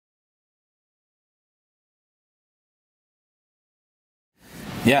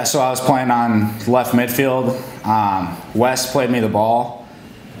Yeah, so I was playing on left midfield. West played me the ball,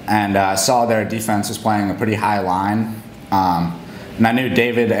 and I saw their defense was playing a pretty high line. And I knew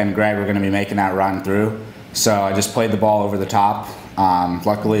David and Greg were going to be making that run through, so I just played the ball over the top.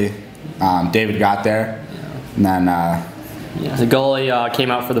 Luckily, David got there, and then the goalie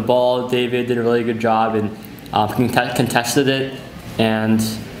came out for the ball. David did a really good job and contested it, and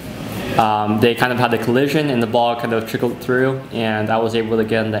they kind of had the collision, and the ball kind of trickled through, and I was able to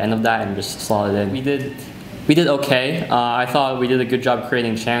get on the end of that and just slot it in. We did okay. I thought we did a good job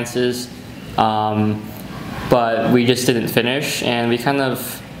creating chances, but we just didn't finish, and we kind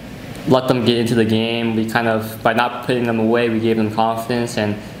of let them get into the game. We kind of, by not putting them away, we gave them confidence,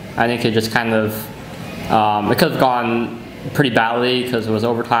 and I think it just kind of, it could have gone pretty badly because it was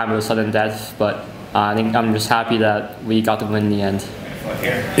overtime, it was sudden death, but I think I'm just happy that we got the win in the end.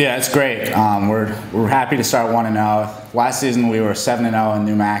 Yeah, it's great. We're happy to start 1-0. Last season we were 7-0 in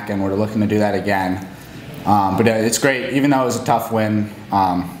NEWMAC, and we're looking to do that again. But it's great. Even though it was a tough win,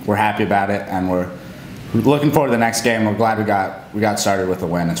 we're happy about it, and we're looking forward to the next game. We're glad we got started with a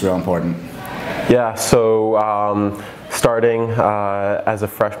win. It's real important. Yeah. So starting as a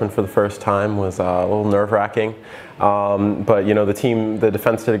freshman for the first time was a little nerve-wracking, but you know, the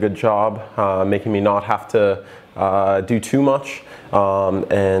defense did a good job making me not have to do too much,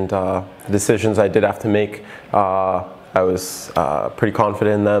 and the decisions I did have to make, I was pretty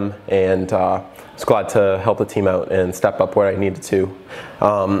confident in them, and was glad to help the team out and step up where I needed to.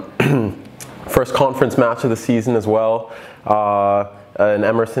 First conference match of the season as well. An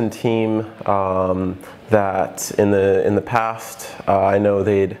Emerson team that in the past I know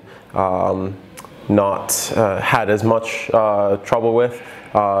they'd not had as much trouble with,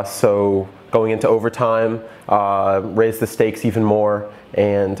 so going into overtime raised the stakes even more,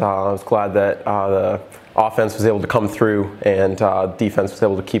 and I was glad that the offense was able to come through and defense was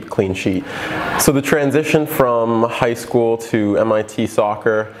able to keep a clean sheet. So the transition from high school to MIT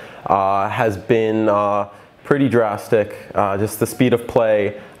soccer has been pretty drastic. Just the speed of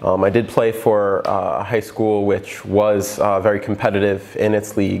play. I did play for a high school which was very competitive in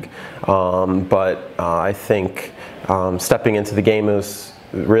its league, but I think stepping into the game was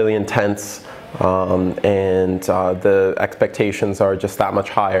really intense, and the expectations are just that much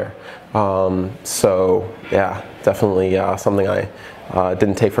higher. So yeah, definitely something I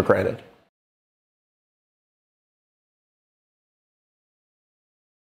didn't take for granted.